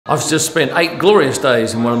I've just spent 8 glorious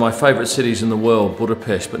days in one of my favourite cities in the world,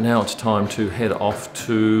 Budapest, but now it's time to head off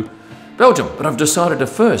to Belgium. But I've decided to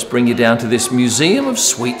first bring you down to this museum of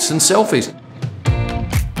sweets and selfies.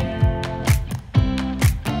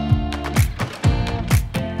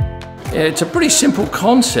 Yeah, it's a pretty simple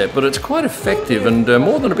concept, but it's quite effective and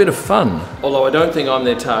more than a bit of fun. Although I don't think I'm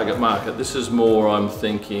their target market. This is more, I'm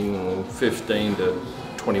thinking, 15 to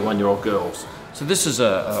 21-year-old girls. So this is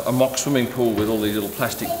a mock swimming pool with all these little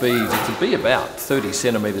plastic beads. It could be about 30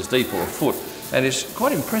 centimetres deep or a foot, and it's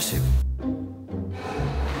quite impressive.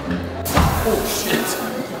 Oh shit!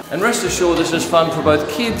 And rest assured this is fun for both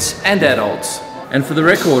kids and adults. And for the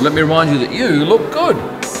record, let me remind you that you look good.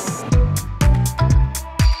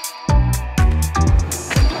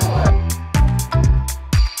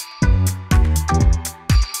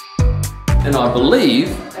 And I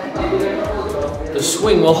believe the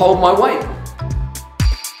swing will hold my weight.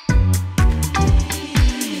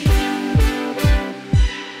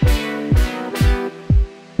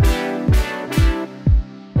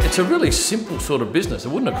 It's a really simple sort of business. It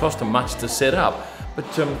wouldn't have cost them much to set up, but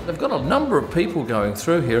they've got a number of people going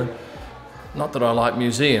through here. Not that I like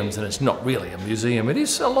museums, and it's not really a museum. It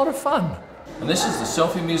is a lot of fun. And this is the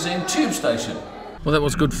Selfie Museum tube station. Well, that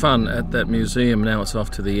was good fun at that museum. Now it's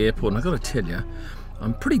off to the airport, and I've got to tell you,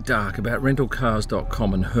 I'm pretty dark about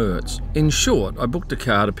rentalcars.com and Hertz. In short, I booked a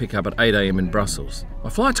car to pick up at 8 AM in Brussels. My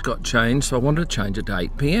flights got changed, so I wanted to change it to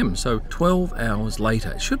 8 PM, so 12 hours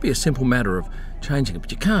later. It should be a simple matter of changing it,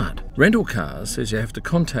 but you can't. Rental Cars says you have to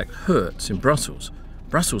contact Hertz in Brussels.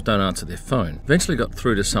 Brussels don't answer their phone. Eventually got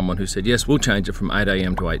through to someone who said, yes, we'll change it from 8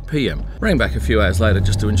 AM to 8 PM. Rang back a few hours later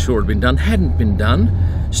just to ensure it had been done. Hadn't been done.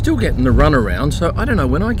 Still getting the runaround, so I don't know,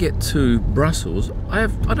 when I get to Brussels, I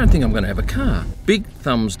don't think I'm going to have a car. Big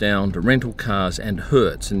thumbs down to Rental Cars and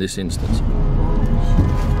Hertz in this instance.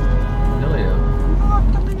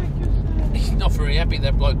 He's not very happy,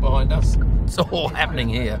 that bloke behind us. It's all happening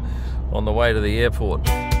here on the way to the airport.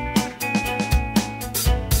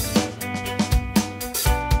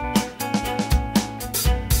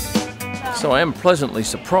 So I am pleasantly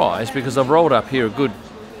surprised because I've rolled up here a good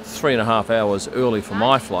 3.5 hours early for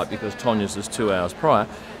my flight because Tonya's is 2 hours prior,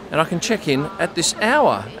 and I can check in at this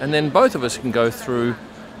hour, and then both of us can go through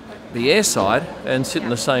the airside and sit in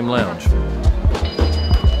the same lounge.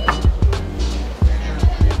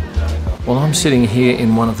 Well, I'm sitting here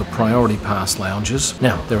in one of the priority pass lounges.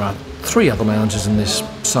 Now, there are 3 other lounges in this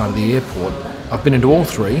side of the airport. I've been into all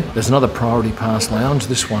 3. There's another priority pass lounge,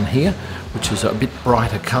 this one here, which is a bit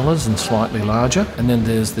brighter colours and slightly larger. And then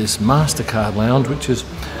there's this MasterCard lounge, which is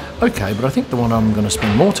okay, but I think the one I'm going to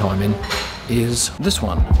spend more time in is this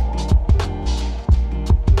one.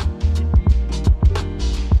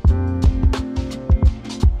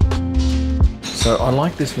 So I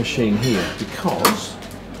like this machine here because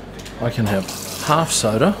I can have half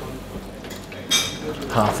soda,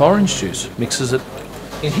 half orange juice, mixes it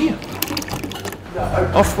in here.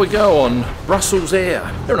 Off we go on Brussels Air.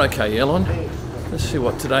 They're an okay airline. Let's see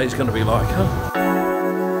what today's going to be like, huh?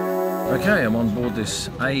 Okay, I'm on board this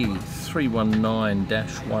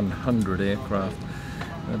A319-100 aircraft.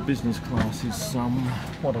 Business class is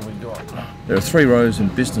what have we got? There are 3 rows in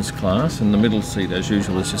business class, and the middle seat, as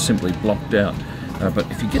usual, is just simply blocked out. But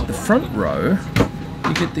if you get the front row,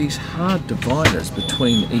 you get these hard dividers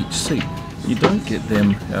between each seat. You don't get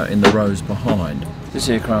them in the rows behind. This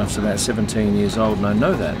aircraft's about 17 years old, and I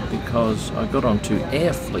know that because I got onto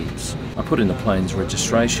Air Fleets. I put in the plane's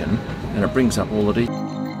registration, and it brings up all the details.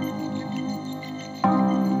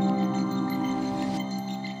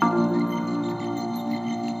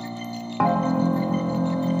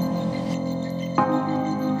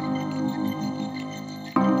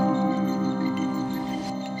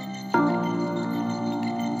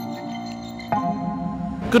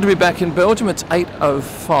 Good to be back in Belgium. It's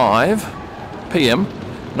 8:05 PM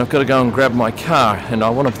and I've got to go and grab my car, and I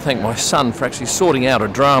want to thank my son for actually sorting out a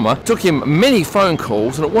drama. It took him many phone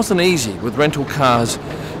calls and it wasn't easy with Rental Cars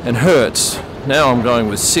and Hertz. Now I'm going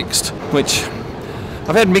with Sixt, which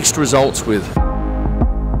I've had mixed results with.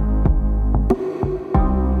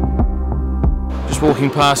 Just walking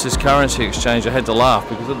past this currency exchange, I had to laugh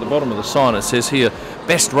because at the bottom of the sign it says here,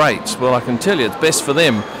 best rates. Well, I can tell you it's best for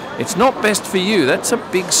them. It's not best for you. That's a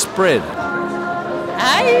big spread.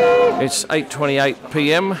 Hi. It's 8:28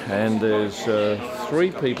 PM and there's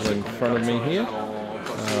 3 people in front of me here.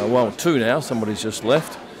 Well, 2 now. Somebody's just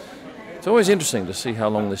left. It's always interesting to see how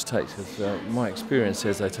long this takes because my experience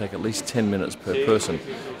says they take at least 10 minutes per person.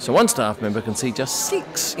 So one staff member can see just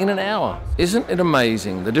 6 in an hour. Isn't it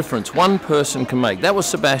amazing the difference one person can make? That was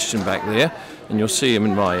Sebastian back there, and you'll see him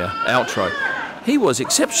in my outro. He was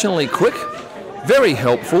exceptionally quick. very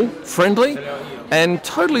helpful, friendly, and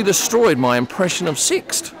totally destroyed my impression of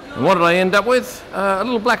Sixt. And what did I end up with? A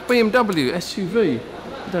little black BMW SUV.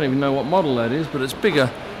 I don't even know what model that is, but it's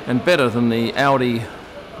bigger and better than the Audi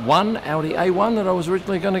A1 that I was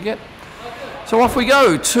originally going to get. So off we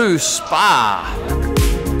go to Spa.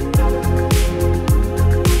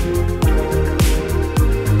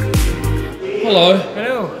 Hello.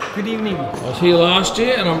 Hello, good evening. I was here last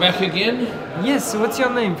year and I'm back again. Yes, what's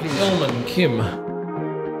your name, please? Elman Kim.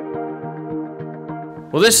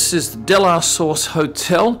 Well, this is the De La Source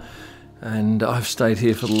Hotel, and I've stayed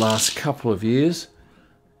here for the last couple of years.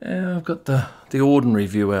 I've got the ordinary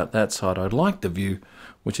view out that side. I'd like the view,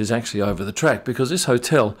 which is actually over the track, because this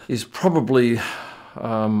hotel is probably,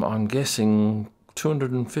 I'm guessing,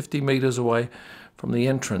 250 metres away from the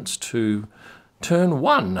entrance to turn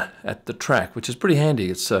 1 at the track, which is pretty handy.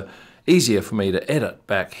 It's easier for me to edit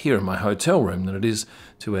back here in my hotel room than it is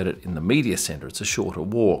to edit in the media centre. It's a shorter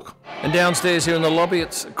walk. And downstairs here in the lobby,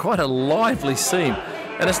 it's quite a lively scene.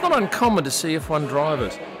 And it's not uncommon to see F1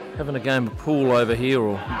 drivers having a game of pool over here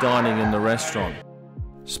or dining in the restaurant.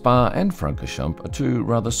 Spa and Francorchamps are two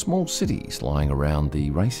rather small cities lying around the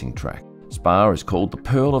racing track. Spa is called the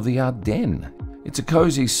Pearl of the Ardennes. It's a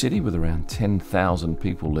cosy city with around 10,000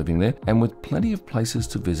 people living there and with plenty of places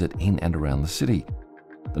to visit in and around the city.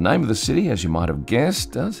 The name of the city, as you might have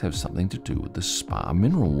guessed, does have something to do with the Spa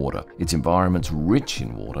mineral water. Its environment's rich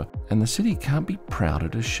in water, and the city can't be prouder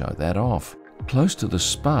to show that off. Close to the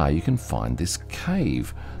Spa, you can find this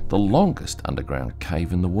cave, the longest underground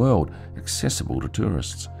cave in the world, accessible to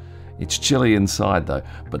tourists. It's chilly inside though,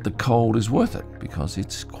 but the cold is worth it because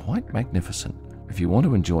it's quite magnificent. If you want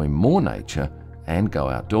to enjoy more nature and go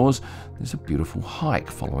outdoors, there's a beautiful hike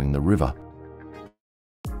following the river.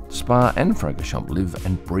 Spa and Francorchamps live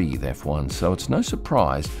and breathe F1, so it's no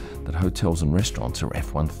surprise that hotels and restaurants are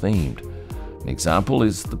F1 themed. An example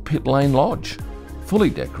is the Pit Lane Lodge, fully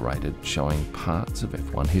decorated, showing parts of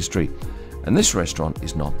F1 history. And this restaurant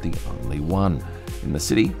is not the only one. In the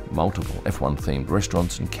city, multiple F1 themed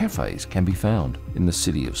restaurants and cafes can be found. In the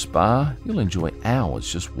city of Spa, you'll enjoy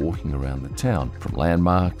hours just walking around the town, from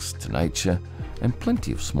landmarks to nature, and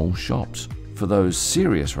plenty of small shops. For those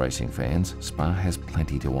serious racing fans, Spa has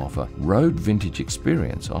plenty to offer. Road Vintage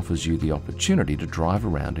Experience offers you the opportunity to drive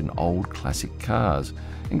around in old classic cars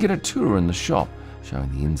and get a tour in the shop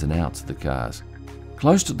showing the ins and outs of the cars.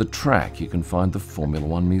 Close to the track, you can find the Formula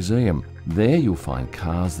One Museum. There you'll find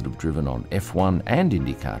cars that have driven on F1 and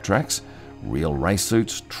IndyCar tracks, real race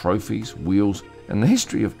suits, trophies, wheels, and the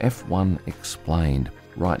history of F1 explained.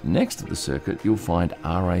 Right next to the circuit, you'll find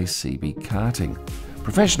RACB karting.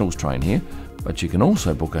 Professionals train here, but you can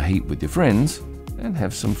also book a heat with your friends and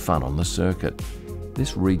have some fun on the circuit.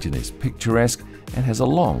 This region is picturesque and has a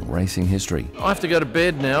long racing history. I have to go to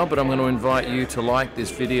bed now, but I'm going to invite you to like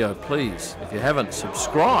this video, please. If you haven't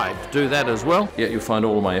subscribed, do that as well. Yeah, you'll find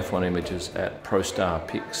all of my F1 images at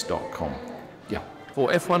prostarpics.com. Yeah. For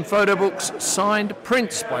F1 photo books, signed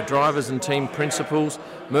prints by drivers and team principals,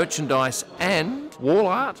 merchandise and wall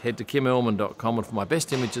art, head to kimelman.com, and for my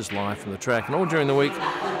best images live from the track and all during the week,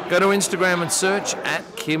 go to Instagram and search at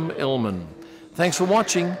Kim Elman. Thanks for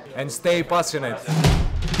watching. And stay passionate.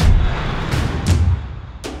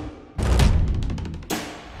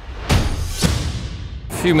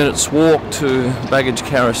 A few minutes walk to baggage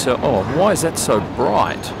carousel. Oh, why is that so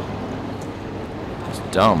bright? It's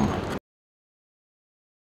dumb.